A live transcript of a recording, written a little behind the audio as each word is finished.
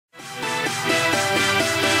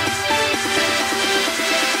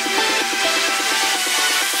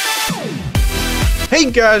Hey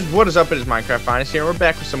guys, what is up? It is Minecraft Finest here. We're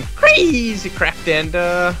back with some crazy craft and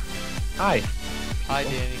hi. Hi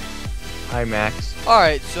Danny. Hi Max.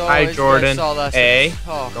 Alright, so hi Jordan. Okay.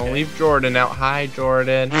 Don't leave Jordan out. Hi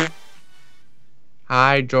Jordan.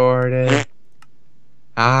 Hi Jordan.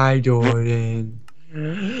 Hi Jordan.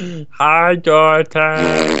 Hi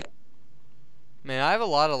Jordan. Man, I have a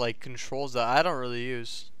lot of like controls that I don't really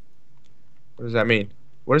use. What does that mean?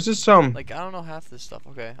 What is this Like I don't know half this stuff.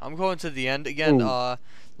 Okay, I'm going to the end again. Ooh.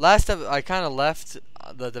 Last time I kind of left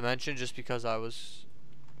the dimension just because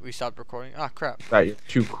we stopped recording. Ah, crap. That you're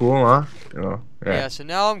too cool, huh? Oh, yeah. So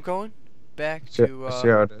now I'm going back to. I see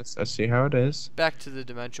how it is. I see how it is. Back to the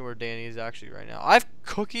dimension where Danny is actually right now. I have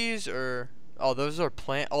cookies or those are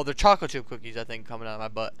they're chocolate chip cookies I think coming out of my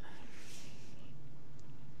butt.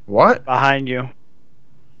 What? Behind you.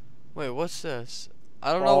 Wait, what's this?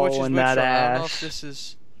 I don't know which is which one. I don't know if this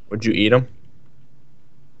is. Would you eat them?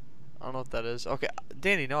 I don't know what that is. Okay,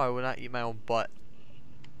 Danny, no, I would not eat my own butt.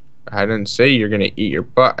 I didn't say you're gonna eat your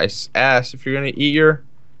butt. I asked if you're gonna eat your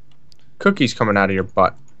cookies coming out of your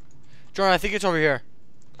butt. Jordan, I think it's over here.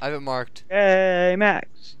 I have it marked. Yay,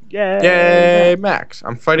 Max. Yay. Yay, Max.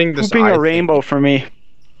 I'm fighting this. Pooping a rainbow for me.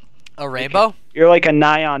 A rainbow? You're like a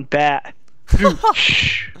nigh-on bat.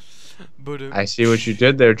 I see what you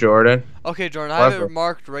did there, Jordan. Okay, Jordan, I have it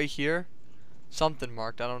marked right here. Something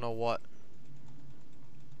marked. I don't know what.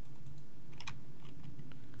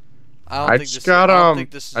 I just got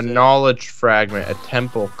a knowledge fragment, a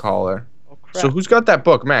temple caller. Oh, crap. So who's got that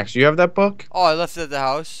book, Max? You have that book? Oh, I left it at the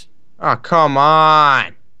house. Oh, come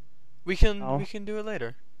on. We can do it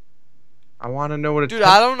later. I want to know what a Dude,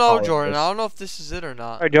 I don't know, caller Jordan. is. I don't know if this is it or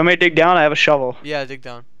not. Alright, do you want me to dig down? I have a shovel. Yeah, dig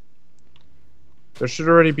down. There should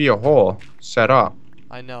already be a hole set up.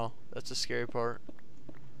 I know. That's the scary part.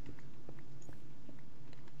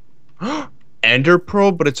 Ender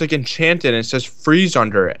pearl, but it's like enchanted and it says freeze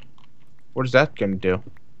under it. What is that gonna do?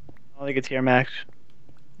 I don't think it's here, Max.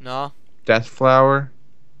 No. Death flower.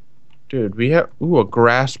 Dude, we have a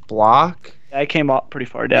grass block. I came up pretty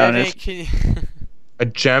far down. Yeah, can you a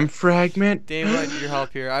gem fragment. Dave, I need your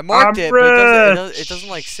help here. I marked it, but it doesn't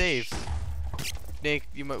like save. Nick,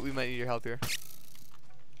 we might need your help here.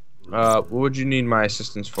 What would you need my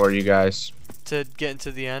assistance for, you guys? To get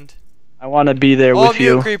into the end. I want to be there with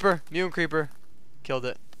you. Oh, mutant creeper. Killed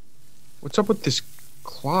it. What's up with this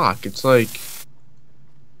clock? It's like...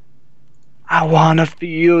 I want to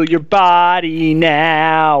feel your body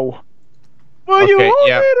now. Will you hold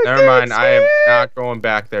yeah, me never mind. I am not going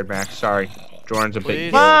back there, Max. Sorry. Jordan's a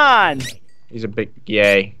big... Come on! He's a big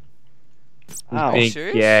gay. He's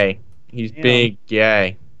big gay. He's big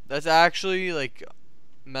gay. That's actually, like,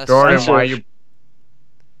 messed up. Jordan, why you...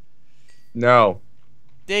 No.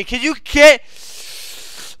 Dang, can you get...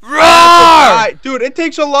 Roar! Dude, it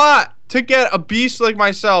takes a lot to get a beast like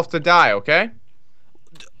myself to die, okay?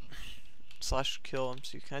 Slash kill him.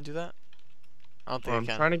 So can I do that? I don't think I can.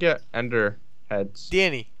 I'm trying to get ender heads.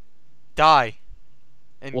 Danny, die.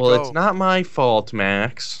 And well, go. it's not my fault,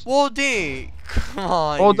 Max. Well, Danny, come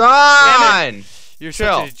on. Hold on. You're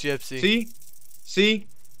Chill. such a gypsy. See?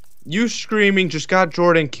 You screaming just got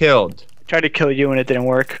Jordan killed. I tried to kill you and it didn't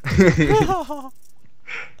work.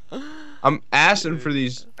 I'm asking for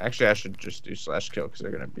these. Actually, I should just do slash kill because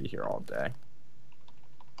they're gonna be here all day.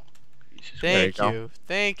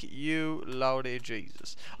 Thank you, Lordy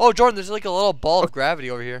Jesus. Oh, Jordan, there's like a little ball of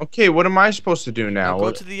gravity over here. Okay, what am I supposed to do now?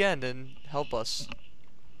 Go to the end and help us.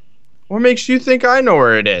 What makes you think I know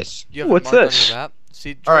where it is? What's this? On your map?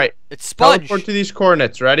 See, all right, it's sponge. Teleport to these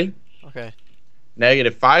coordinates. Ready? Okay.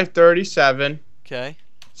 -537. Okay.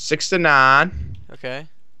 6 to 9. Okay.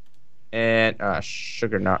 And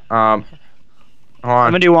sugar nut. Hold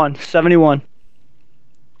on. 71.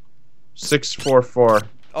 644.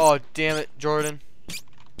 Oh, damn it, Jordan.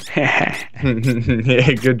 Yeah,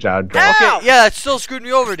 good job, Jordan. Okay, yeah, that still screwed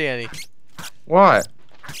me over, Danny. What?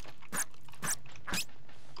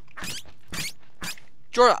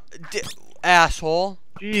 Jordan, asshole.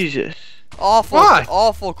 Jesus. Awful, what?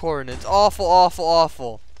 Awful coordinates.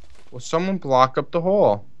 Awful. Will someone block up the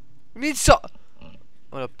hole? I mean,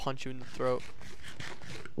 I'm gonna punch you in the throat.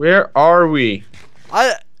 Where are we?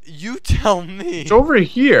 You tell me. It's over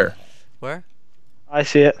here. Where? I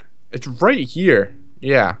see it. It's right here.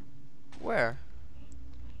 Yeah. Where?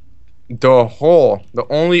 The hole. The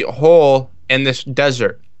only hole in this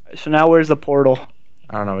desert. So now where's the portal?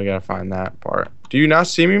 I don't know. We gotta find that part. Do you not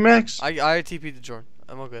see me, Max? I TP'd to Jordan.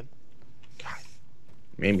 I'm all good. God.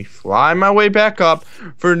 Made me fly my way back up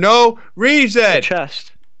for no reason. The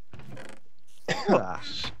chest.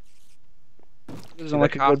 Doesn't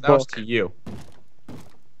look a good book. To you.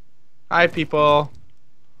 Hi, people.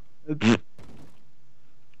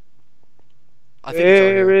 I think it's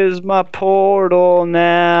over Where here. is my portal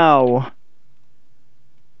now?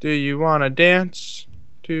 Do you wanna dance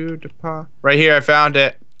to the pop? Right here, I found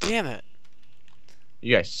it. Damn it.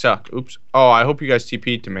 You guys suck. Oops. Oh, I hope you guys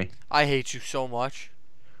TP'd to me. I hate you so much.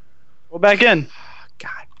 Go back in. God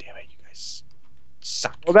damn it, you guys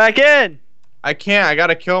suck. Go back in. I can't. I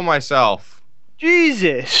gotta kill myself.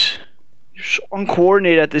 Jesus. You're so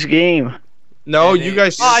uncoordinated at this game. No, Yeah, you they-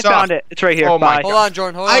 guys Oh, I suck. found it. It's right here. Oh my Bye. Hold on,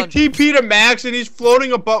 Jordan. Hold I on. TP'd to Max and he's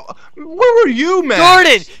floating above. Where were you, Max?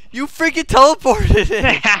 Jordan, you freaking teleported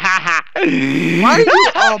in. Why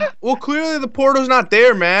are you? Well, clearly the portal's not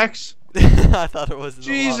there, Max. I thought it was in the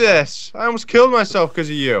lava. Jesus, I almost killed myself because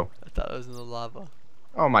of you. I thought it was in the lava.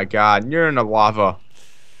 Oh my God, you're in the lava.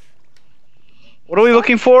 What are we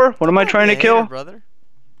looking for? What am I trying to Yeah, kill? brother.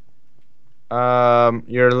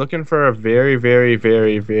 You're looking for a very, very,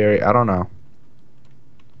 very, very. I don't know.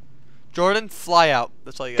 Jordan, fly out.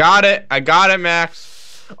 That's all you Got it. I got it,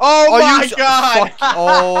 Max. Oh my God.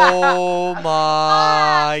 Oh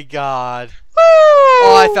my God.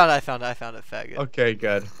 Oh, I found it, faggot. Okay,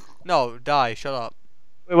 good. No, die. Shut up.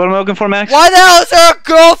 Wait, what am I looking for, Max? Why the hell is there a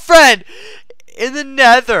girlfriend in the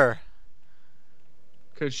nether?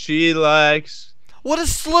 Cause she likes. What a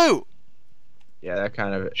slew. Yeah, that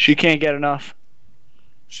kind of it. She can't get enough.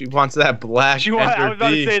 She wants that black. I was about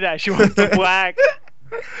to say that. She wants the black.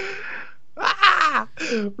 Ah!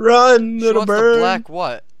 Run, She little wants the bird. black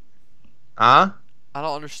what? Huh? I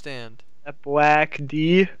don't understand. That black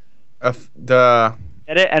D. The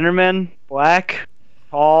Get it? Enderman. Black.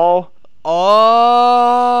 Tall.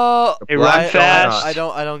 Oh, They black run fast. I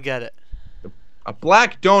don't get it. a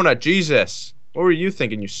black donut. Jesus. What were you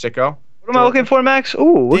thinking, you sicko? What am I looking for, Max?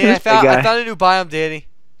 Ooh, look Danny, at this big I guy. found a new biome, Danny.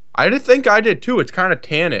 I did think I did too. It's kind of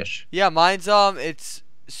tannish. Yeah, mine's it's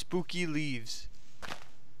spooky leaves.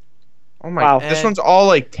 Oh my! Wow. This And one's all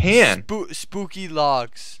like tan. Spooky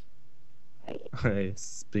logs.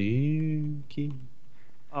 Spooky.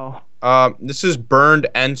 Oh. This is burned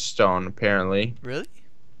endstone apparently. Really?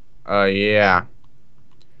 Yeah.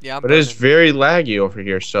 Yeah, I'm But it is burning. very laggy over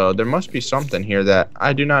here, so there must be something here that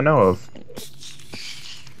I do not know of.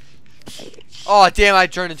 Oh damn! I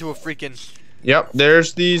turned into a freaking. Yep,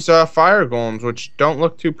 there's these fire golems, which don't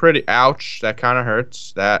look too pretty. Ouch, that kind of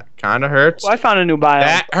hurts. That kind of hurts. Well, I found a new biome.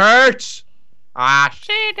 That hurts! Ah,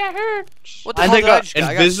 shit, that hurts. What the I hell think did I just get?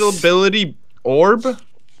 I got Invisibility orb?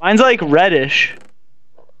 Mine's like reddish.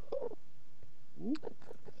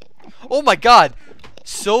 Oh my God!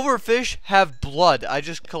 Silverfish have blood. I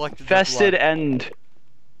just collected their Infested blood. end.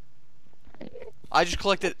 I just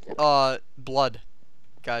collected blood,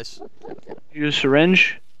 guys. Use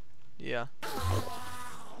syringe. Yeah.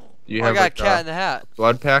 You Oh, I have got like a cat in the hat.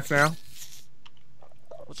 blood pack now?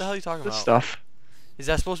 What the hell are you talking This about? stuff. Is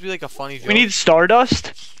that supposed to be like a funny joke? We need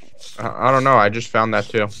stardust. I don't know, I just found that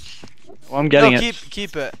too. Well, I'm getting no, it.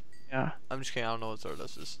 keep it. Yeah. I'm just kidding. I don't know what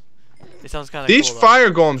Stardust is. It sounds kind of These cool, though. fire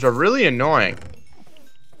golems are really annoying.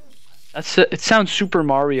 That's it. Sounds Super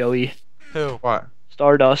Mario-y. Who? What?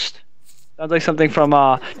 Stardust. Sounds like something from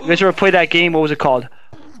you guys ever played that game? What was it called?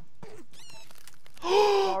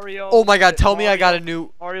 Mario. Oh my God! Tell me I got a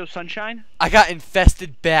new. Mario Sunshine. I got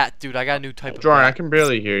infested bat, dude. I got a new type of. Jordan, I bat. can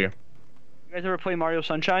barely hear you. You guys ever play Mario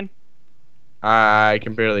Sunshine? I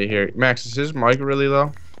can barely hear you. Max, is his mic really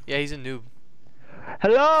low? Yeah, he's a noob.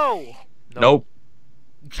 Hello. Nope.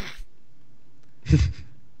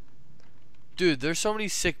 Dude, there's so many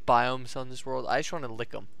sick biomes on this world. I just want to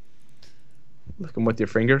lick them. Lick him with your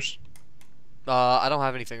fingers? I don't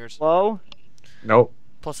have any fingers. Hello. Nope.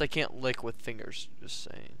 Plus, I can't lick with fingers. Just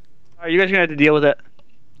saying. All right, you guys are gonna have to deal with it.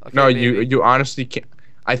 Okay, No, maybe. you honestly can't.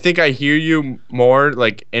 I think I hear you more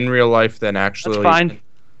like in real life than actually. That's fine.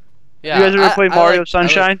 Yeah, You guys ever played Mario I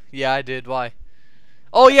Sunshine? Yeah, I did. Why?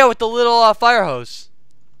 Oh yeah, with the little fire hose.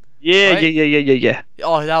 Yeah, Right? yeah.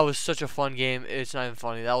 Oh, that was such a fun game. It's not even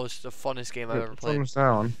funny. That was the funnest game I've ever Which played. one was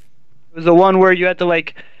that one? It was the one where you had to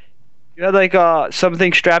you had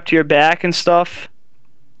something strapped to your back and stuff.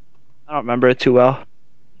 I don't remember it too well.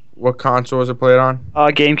 What console was it played on?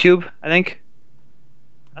 GameCube, I think.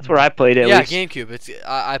 That's where I played it. at Yeah, least. GameCube.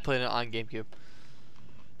 I played it on GameCube.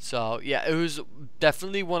 So yeah, it was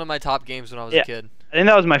definitely one of my top games when I was Yeah. a kid. I think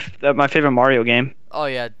that was my favorite Mario game. Oh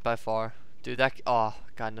yeah, by far, dude. Oh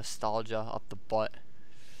god, nostalgia up the butt.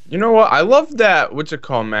 You know what? I love that. What's it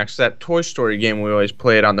called, Max? That Toy Story game we always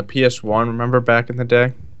played on the PS1. Remember back in the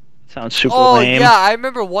day? Sounds super Oh lame. yeah, I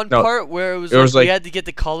remember one No, part where it was was we like- had to get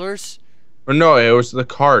the colors. Or no, it was the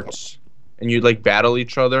carts, and you'd like battle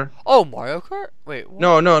each other. Oh, Mario Kart. Wait. What?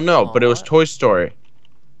 No, but it was What? Toy Story.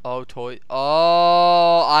 Oh,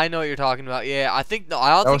 Oh, I know what you're talking about. Yeah, I think no, I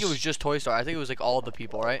don't That think it was- was just Toy Story. I think it was like all the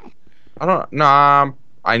people, right? I don't. Nah.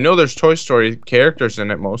 I know there's Toy Story characters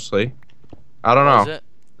in it mostly. I don't Was know. it?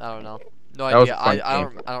 I don't know. No That was idea. a fun I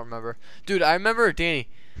game. don't remember. Dude, I remember Danny.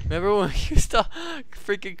 Remember when we used to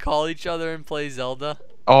freaking call each other and play Zelda?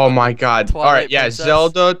 Oh On my God! All right, Twilight yeah. Princess?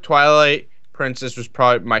 Zelda Twilight Princess was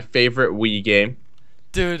probably my favorite Wii game.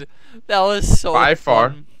 Dude, that was so By far.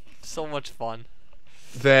 fun. So much fun.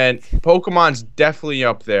 Then Pokemon's definitely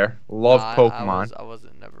up there. Love Nah, Pokemon. I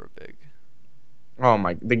wasn't never big. Oh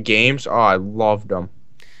my, the games. Oh, I loved them.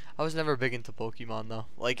 I was never big into Pokemon though.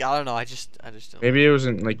 Like I don't know. I just didn't. Maybe it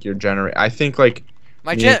wasn't like your generation. I think like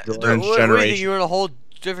My me gen. and Dude, Jordan's what do you think? generation. You were in a whole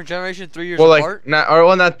different generation, 3 years Well, apart. like not or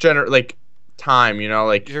well, not like time. You know,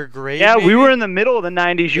 like Your grade. Yeah, we maybe? were in the middle of the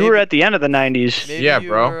 90s. You were Maybe- at the end of the 90s. Maybe Yeah, you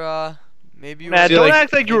bro. Were, maybe you Man, were. See, don't like,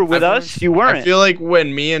 act like you were with us. You I weren't. feel like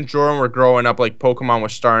when me and Jordan were growing up, like Pokemon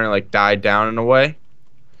was starting to like die down in a way.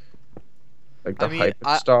 Like the hype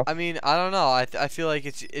and stuff. I mean, I don't know. I feel like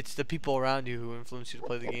it's the people around you who influence you to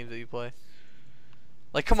play the games that you play.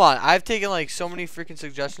 Like, come on, I've taken like so many freaking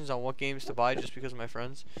suggestions on what games to buy just because of my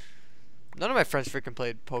friends. None of my friends freaking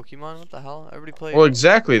played Pokemon. What the hell? Everybody played. Well,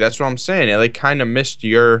 exactly. That's what I'm saying. It like kind of missed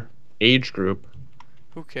your age group.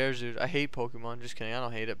 Who cares, dude? I hate Pokemon. Just kidding. I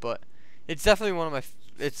don't hate it, but it's definitely one of my.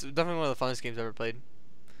 It's definitely one of the funnest games I've ever pyd.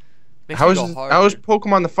 Makes How me is go hard, how is dude.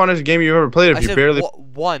 Pokemon the funnest game you've ever played? If I you said barely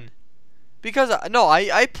one. Because no,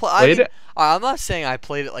 I played it. I'm not saying I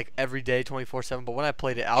played it like every day, 24/7. But when I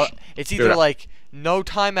played it out, it's either Dude, like no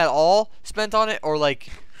time at all spent on it, or like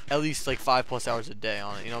at least like 5+ hours a day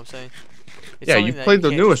on it. You know what I'm saying? It's Yeah, you something that played the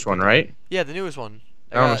can't newest just one, pick up. right? Yeah, the newest one.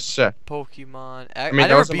 I That one got was sick. Pokemon. I I mean, that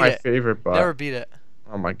never wasn't beat my it. favorite, but Never beat it.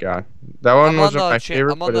 oh my God, that one I'm wasn't on the my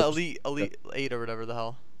favorite. I'm on but the it was- elite 8 or whatever the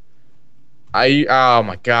hell. oh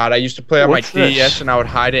my God, I used to play on What's my DS this? and I would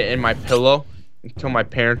hide it in my pillow until my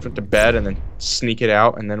parents went to bed and then sneak it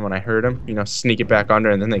out, and then when I heard them, you know, sneak it back under,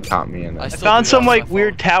 and then they caught me. And I I still found do that some on my like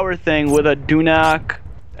weird phone. tower thing with a Dunak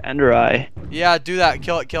Ender Eye. Yeah, do that.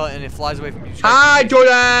 Kill it, and it flies away from you. Hi,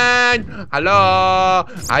 Jordan. Hello.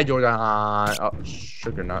 Hi, Jordan. Oh,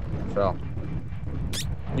 sugar nut fell.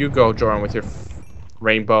 You go, Jordan, with your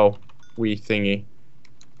rainbow wee thingy.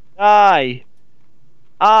 I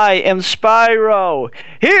am Spyro.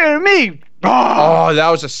 Hear me. Oh, that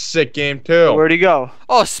was a sick game too. Where'd he go?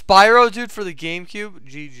 Oh, Spyro, dude, for the GameCube.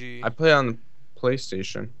 GG. I play on the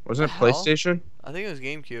PlayStation. Wasn't it The hell? PlayStation? I think it was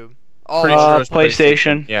GameCube. Oh, Pretty sure it was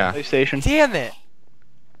PlayStation. Yeah. PlayStation. damn it.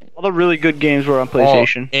 All the really good games were on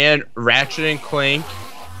PlayStation. Oh, and Ratchet and Clank.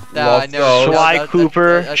 Nah, Love I never- those. Sly that-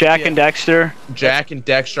 Cooper, that's Jack P- and Dexter. Jack and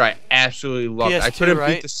Dexter, I absolutely loved. I PS2, couldn't beat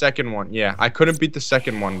right? the second one. Yeah, I couldn't beat the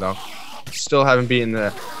second one though. Still haven't beaten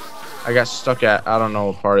the. I got stuck at I don't know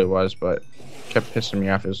what part it was, but kept pissing me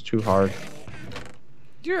off. It was too hard.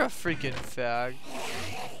 You're a freaking fag.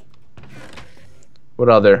 What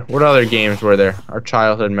other games were there? Our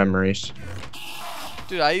childhood memories.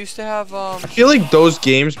 Dude, I used to have I feel like those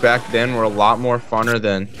games back then were a lot more funner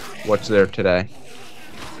than what's there today.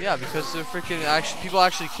 yeah, because they're freaking people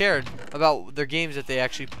actually cared about their games that they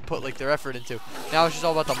actually put like their effort into. Now it's just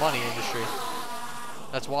all about the money industry.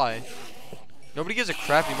 That's why. Nobody gives a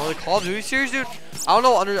crap anymore. The Call of Duty series, dude. I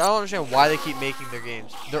don't understand why they keep making their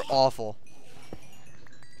games. They're awful.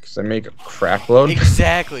 Because they make a crap load.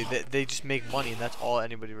 Exactly. They just make money, and that's all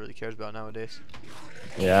anybody really cares about nowadays.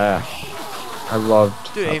 Yeah. I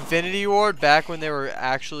loved. Dude, Infinity Ward back when they were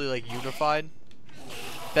actually like unified.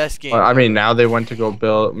 Best game. Well, I mean, ever. now they went to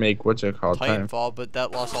go make what's it called? Titanfall, but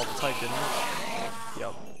that lost all the type, didn't it?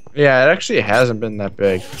 Yep. Yeah, it actually hasn't been that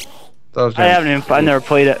big. Those I haven't even. I never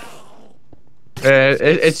played it.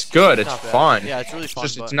 It's good. It's not bad. fun. Yeah, it's really fun.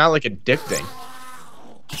 It's but not like addicting.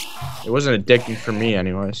 It wasn't addicting for me,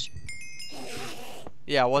 anyways.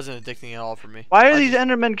 yeah, it wasn't addicting at all for me. Why do these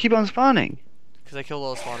Endermen keep on spawning? Because I killed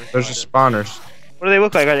all the spawners. There's behind the it. spawners. What do they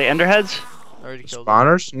look like? Are they Enderheads? I already killed them.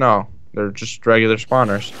 Spawners? No, they're just regular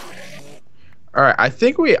spawners. All right, I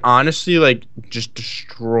think we honestly like just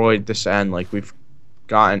destroyed this end. Like we've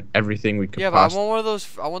gotten everything we could Yeah, but I possibly. want one of those.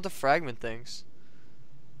 I want the fragment things.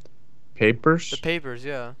 Papers. The papers,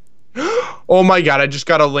 yeah. Oh my God! I just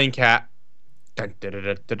got a link hat. Dun, dun, dun,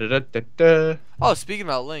 dun, dun, dun, dun, dun. Oh, speaking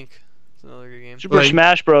about Link, it's another good game. Super Like-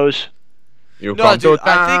 Smash Bros. You No, come dude, to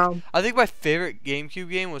town. I think my favorite GameCube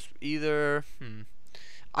game was either.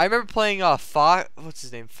 I remember playing Fox. What's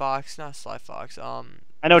his name? Fox, not Sly Fox. I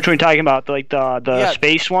know what you're talking about. The Yeah,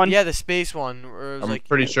 space one. Yeah, the space one. Where it was I'm like.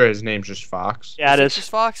 pretty sure his name's just Fox. Yeah, it Is is. just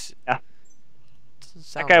Fox? Yeah. Doesn't That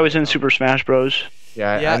sound guy right, was in though. Super Smash Bros.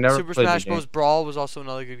 Yeah, Yeah, I never Super played Smash the game. Bros. Brawl was also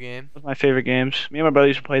another good game. One of my favorite games. Me and my brother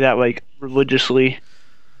used to play that like religiously.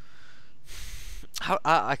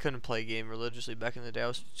 I couldn't play a game religiously back in the day. I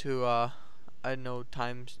was too I had no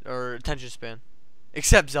time or attention span.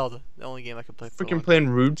 Except Zelda, the only game I could play for a long Freaking playing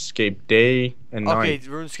RuneScape day and time. Okay, night.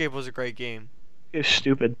 RuneScape was a great game. It's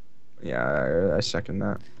stupid. Yeah, I second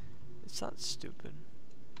that. It's not stupid.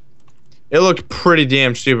 It looked pretty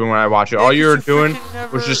damn stupid when I watched it. Yeah, All you 'cause were you doing freaking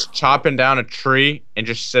never- was just chopping down a tree and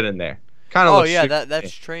just sitting there. Kind of. Oh looks yeah, stupid to that's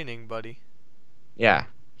me. training, buddy. Yeah.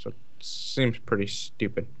 So it seems pretty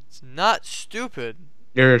stupid. It's not stupid.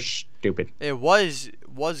 You're stupid. It was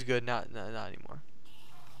good, not anymore.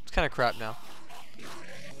 It's kind of crap now.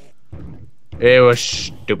 It was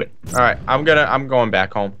stupid. All right, I'm going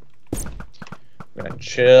back home. I'm gonna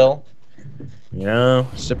chill. You know,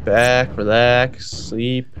 sit back, relax,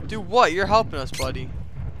 sleep. Dude, what? You're helping us, buddy.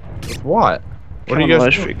 With what? What are you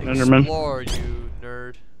guys doing? Enderman. Explore, you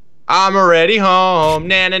nerd. I'm already home.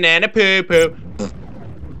 Nana nana poo poo.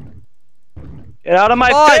 Get out of my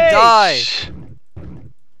Oh, face!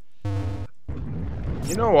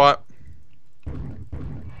 You know what?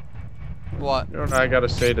 What? You know what I gotta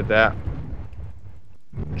say to that?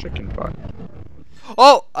 Chicken butt.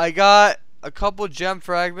 Oh, I got a couple gem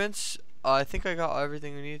fragments. I think I got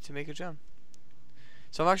everything we needed to make a gem.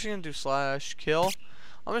 So I'm actually gonna do /kill.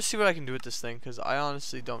 I'm gonna see what I can do with this thing, because I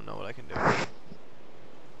honestly don't know what I can do.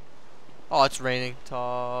 Oh, it's raining.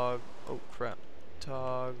 Oh crap.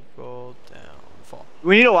 Toggle down. Fall.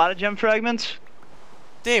 We need a lot of gem fragments.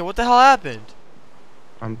 Dang, what the hell happened?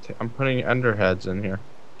 I'm putting enderheads in here.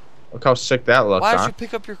 Look how sick that looks, Why huh? don't you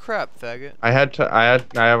pick up your crap, faggot? I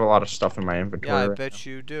have a lot of stuff in my inventory. Yeah, I right bet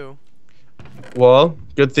you do. now. Well,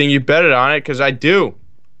 good thing you betted on it, cause I do.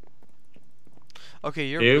 Okay,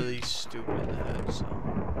 you're Dude. really stupid in the head, so.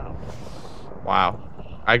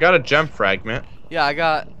 Wow. I got a gem fragment. Yeah, I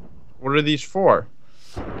got. What are these for?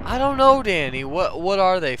 I don't know, Danny. What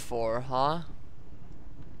are they for, huh?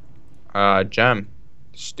 Gem.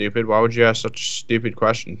 Stupid. Why would you ask such a stupid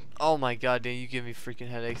question? Oh my god, Danny, you give me freaking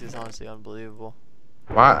headaches. It's honestly unbelievable.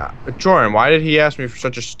 Why, Jordan? Why did he ask me for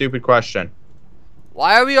such a stupid question?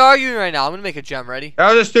 Why are we arguing right now? I'm gonna make a gem. Ready?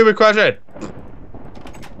 That was a stupid question. Ready,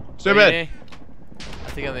 Stupid. Danny? I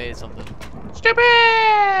think I made something.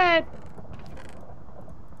 Stupid.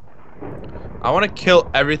 I want to kill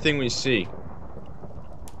everything we see.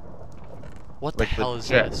 What the Like hell is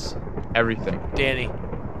legit. this? Everything. Danny,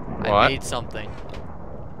 I What? made something.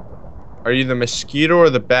 Are you the mosquito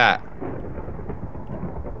or the bat?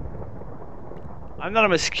 I'm not a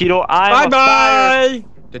mosquito. I'm Bye a fire. bye.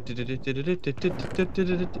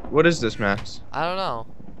 What is this, Max? I don't know.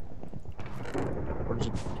 What is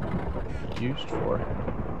it used for?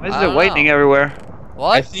 Why is I there don't lightning know. everywhere?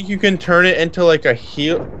 What? I think you can turn it into like a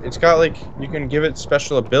heal. It's got like you can give it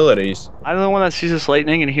special abilities. I'm the one that sees this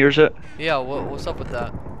lightning and hears it. Yeah, what's up with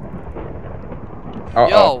that? Uh-oh.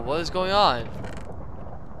 Yo, what is going on?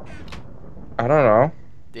 I don't know.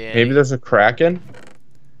 Danny, Maybe there's a kraken.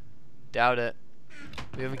 doubt it.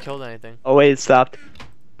 We haven't killed anything. Oh wait, it stopped.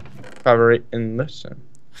 Collaborate and listen.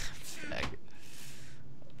 Fag. Oh,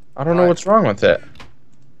 I don't know Alright. what's wrong with it.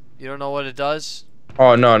 You don't know what it does?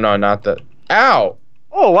 Oh no, not that. Ow!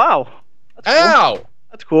 Oh wow. That's cool. Ow!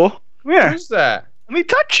 That's cool. Come What here. is that? Let me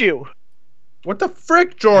touch you. What the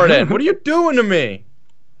frick, Jordan? What are you doing to me?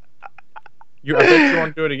 I bet you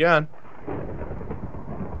won't do it again.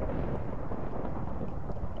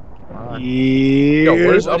 Come on. Yo,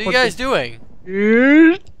 what is What up are you with guys doing?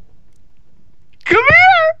 Come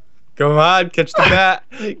here. Come on, catch the bat.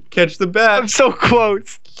 Catch the I'm bat. so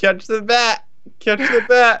close. Catch the bat. Catch the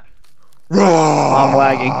bat. Roar! I'm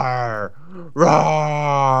lagging. Roar!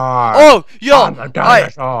 Oh, yo! I'm a Alright,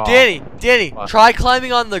 dinosaur. Danny, What? try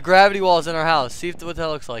climbing on the gravity walls in our house. See what that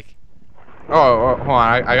looks like. Oh, hold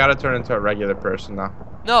on. I gotta turn into a regular person now.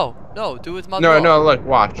 No, do it with my No, girl. no, look,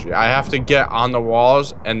 watch. I have to get on the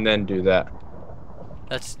walls and then do that.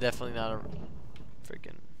 That's definitely not a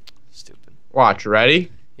freaking stupid. Watch,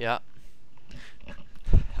 ready? Yeah.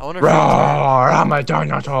 I wonder if Roar! I'm a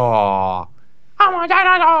dinosaur! I'm a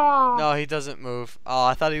dinosaur! No, he doesn't move. Oh,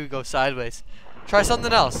 I thought he would go sideways. Try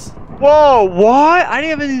something else. Whoa, what? I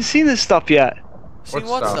haven't even seen this stuff yet. See What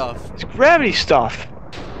what stuff? stuff? It's gravity stuff.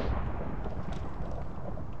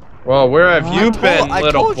 Well, where have you been, I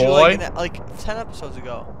little told you boy? like 10 episodes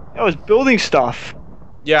ago. I was building stuff.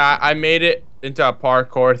 Yeah, I made it into a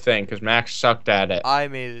parkour thing because Max sucked at it. I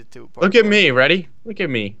made it to. Look at me, ready? Look at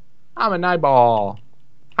me. I'm an eyeball.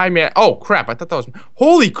 Hi, man. Oh, crap. I thought that was...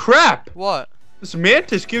 Holy crap! What? This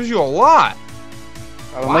mantis gives you a lot.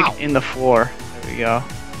 I'm Wow. like in the floor. There we go.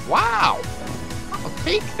 Wow. I'll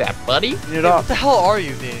take that, buddy. Clean it Hey, up. what the hell are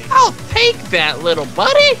you, Danny? I'll take that, little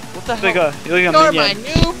buddy. What the You're hell? like a You're my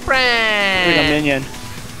minion. new friend. You're like a minion.